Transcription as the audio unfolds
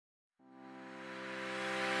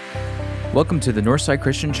Welcome to the Northside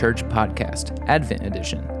Christian Church Podcast, Advent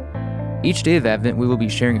Edition. Each day of Advent, we will be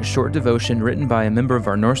sharing a short devotion written by a member of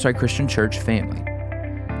our Northside Christian Church family.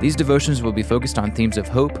 These devotions will be focused on themes of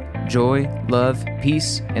hope, joy, love,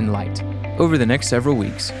 peace, and light. Over the next several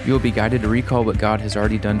weeks, you will be guided to recall what God has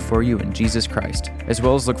already done for you in Jesus Christ, as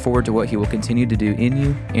well as look forward to what He will continue to do in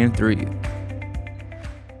you and through you.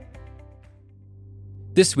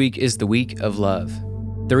 This week is the week of love.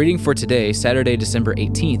 The reading for today, Saturday, December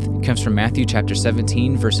 18th, comes from Matthew chapter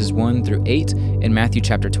 17, verses 1 through 8, and Matthew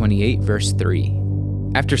chapter 28, verse 3.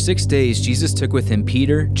 After 6 days, Jesus took with him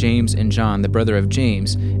Peter, James, and John, the brother of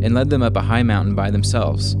James, and led them up a high mountain by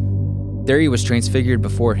themselves. There he was transfigured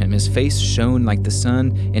before him. His face shone like the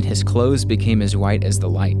sun, and his clothes became as white as the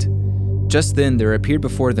light. Just then there appeared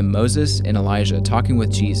before them Moses and Elijah talking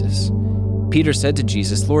with Jesus. Peter said to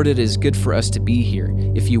Jesus, "Lord, it is good for us to be here.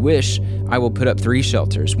 If you wish, I will put up 3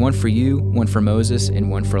 shelters, one for you, one for Moses,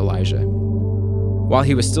 and one for Elijah." While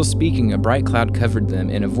he was still speaking, a bright cloud covered them,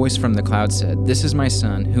 and a voice from the cloud said, "This is my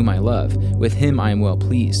son, whom I love. With him I am well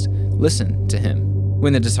pleased. Listen to him."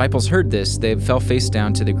 When the disciples heard this, they fell face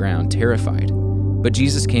down to the ground, terrified. But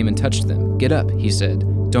Jesus came and touched them. "Get up," he said.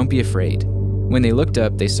 "Don't be afraid." When they looked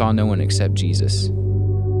up, they saw no one except Jesus.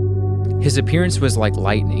 His appearance was like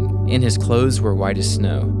lightning, and his clothes were white as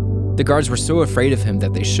snow. The guards were so afraid of him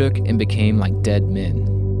that they shook and became like dead men.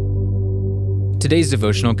 Today's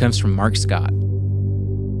devotional comes from Mark Scott.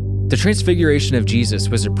 The transfiguration of Jesus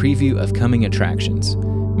was a preview of coming attractions.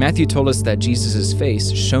 Matthew told us that Jesus'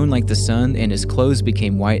 face shone like the sun and his clothes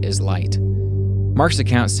became white as light. Mark's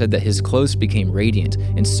account said that his clothes became radiant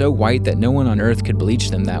and so white that no one on earth could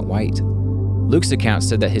bleach them that white. Luke's account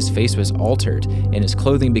said that his face was altered and his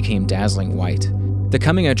clothing became dazzling white. The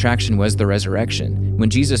coming attraction was the resurrection. When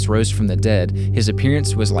Jesus rose from the dead, his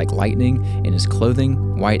appearance was like lightning and his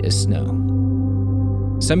clothing white as snow.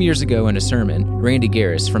 Some years ago in a sermon, Randy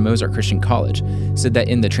Garris from Mozart Christian College said that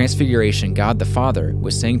in the Transfiguration, God the Father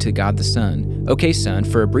was saying to God the Son, "Okay, son,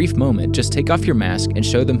 for a brief moment, just take off your mask and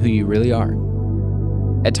show them who you really are."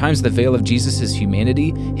 At times, the veil of Jesus'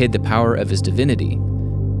 humanity hid the power of his divinity.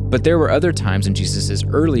 But there were other times in Jesus'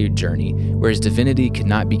 earlier journey where his divinity could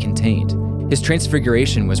not be contained. His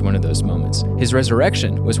transfiguration was one of those moments. His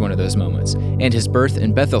resurrection was one of those moments. And his birth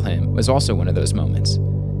in Bethlehem was also one of those moments.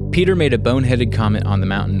 Peter made a boneheaded comment on the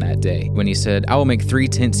mountain that day when he said, "I will make 3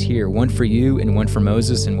 tents here, one for you and one for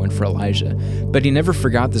Moses and one for Elijah." But he never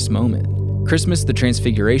forgot this moment. Christmas, the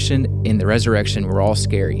transfiguration, and the resurrection were all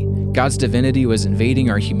scary. God's divinity was invading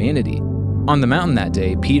our humanity. On the mountain that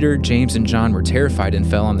day, Peter, James, and John were terrified and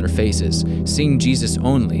fell on their faces. Seeing Jesus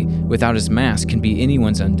only, without his mask, can be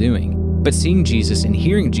anyone's undoing. But seeing Jesus and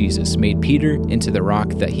hearing Jesus made Peter into the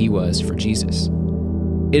rock that he was for Jesus.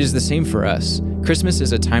 It is the same for us. Christmas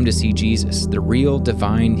is a time to see Jesus, the real,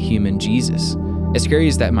 divine, human Jesus. As scary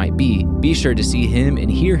as that might be sure to see him and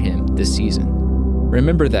hear him this season.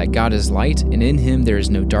 Remember that God is light, and in him there is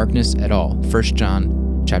no darkness at all. 1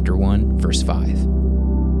 John chapter 1, verse 5.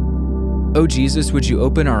 O Jesus, would you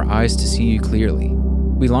open our eyes to see you clearly?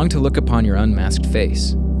 We long to look upon your unmasked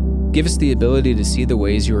face. Give us the ability to see the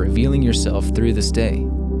ways you are revealing yourself through this day,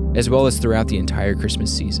 as well as throughout the entire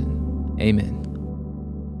Christmas season. Amen.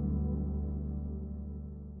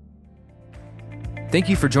 Thank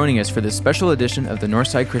you for joining us for this special edition of the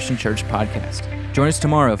Northside Christian Church Podcast. Join us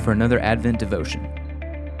tomorrow for another Advent devotion.